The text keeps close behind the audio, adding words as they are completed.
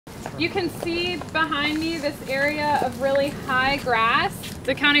You can see behind me this area of really high grass.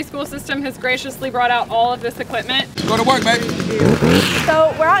 The county school system has graciously brought out all of this equipment. Go to work, baby.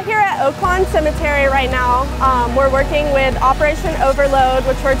 So we're out here at Oaklawn Cemetery right now. We're working with Operation Overload,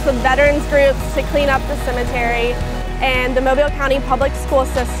 which works with veterans groups to clean up the cemetery, and the Mobile County Public School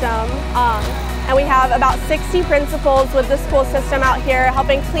System. And we have about 60 principals with the school system out here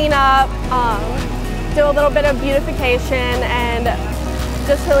helping clean up, do a little bit of beautification, and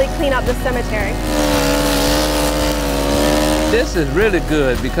just really clean up the cemetery. This is really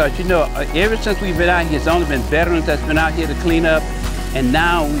good because, you know, ever since we've been out here, it's only been veterans that's been out here to clean up. And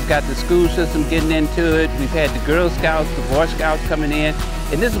now we've got the school system getting into it. We've had the Girl Scouts, the Boy Scouts coming in.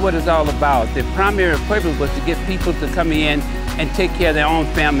 And this is what it's all about. The primary purpose was to get people to come in and take care of their own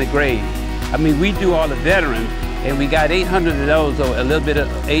family graves. I mean, we do all the veterans, and we got 800 of those, or a little bit of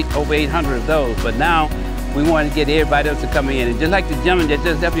over 800 of those. But now we want to get everybody else to come in. And just like the gentleman that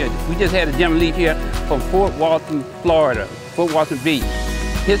just left here, we just had a gentleman leave here from Fort Walton, Florida, Fort Walton Beach.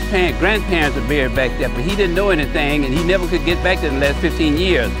 His grandparents are buried back there, but he didn't know anything, and he never could get back there in the last 15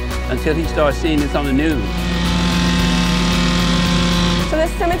 years until he started seeing this on the news. So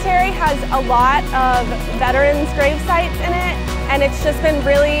this cemetery has a lot of veterans' grave sites in it, and it's just been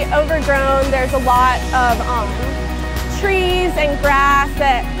really overgrown. There's a lot of trees and grass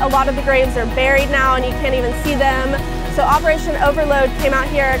that a lot of the graves are buried now, and you can't even see them. So Operation Overload came out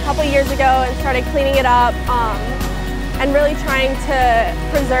here a couple years ago and started cleaning it up. And really trying to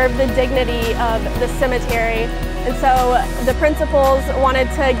preserve the dignity of the cemetery. And so the principals wanted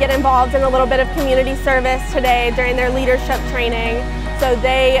to get involved in a little bit of community service today during their leadership training. So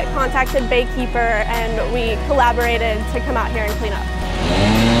they contacted Baykeeper, and we collaborated to come out here and clean up.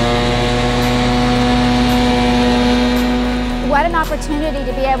 What an opportunity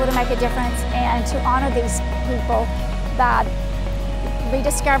to be able to make a difference and to honor these people by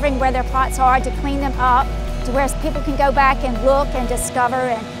rediscovering where their plots are, to clean them up, to where people can go back and look and discover.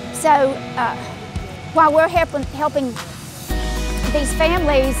 And so while we're helping these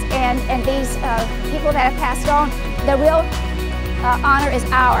families and these people that have passed on, the real honor is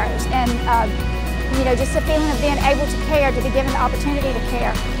ours. And you know, just the feeling of being able to care, to be given the opportunity to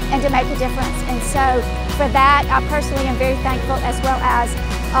care and to make a difference. And so for that, I personally am very thankful, as well as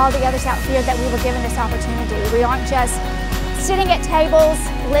all the others out here, that we were given this opportunity. We aren't just sitting at tables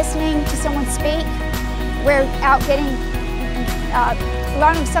listening to someone speak. We're out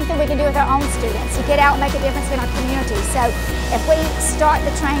learning something we can do with our own students, to get out and make a difference in our community. So if we start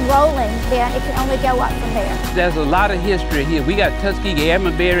the train rolling, then it can only go up from there. There's a lot of history here. We got Tuskegee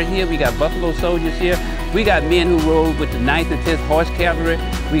Airmen buried here. We got Buffalo Soldiers here. We got men who rode with the 9th and 10th Horse Cavalry.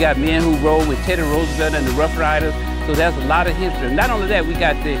 We got men who rode with Teddy Roosevelt and the Rough Riders. So there's a lot of history. Not only that, we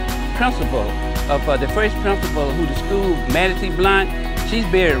got the principal of the first principal who the school, Manatee Blunt. She's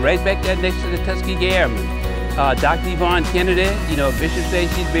buried right back there next to the Tuskegee Airmen. Dr. Yvonne Kennedy, you know, Bishop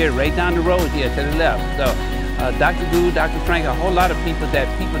says she's buried right down the road here to the left. So Dr. Gould, Dr. Frank, a whole lot of people that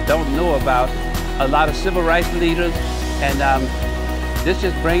people don't know about, a lot of civil rights leaders, and this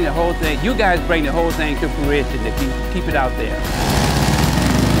just brings the whole thing, you guys bring the whole thing to fruition if you keep it out there.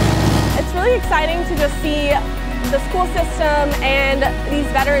 It's really exciting to just see the school system and these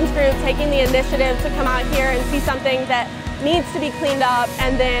veterans groups taking the initiative to come out here and see something that needs to be cleaned up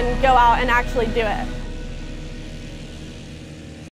and then go out and actually do it.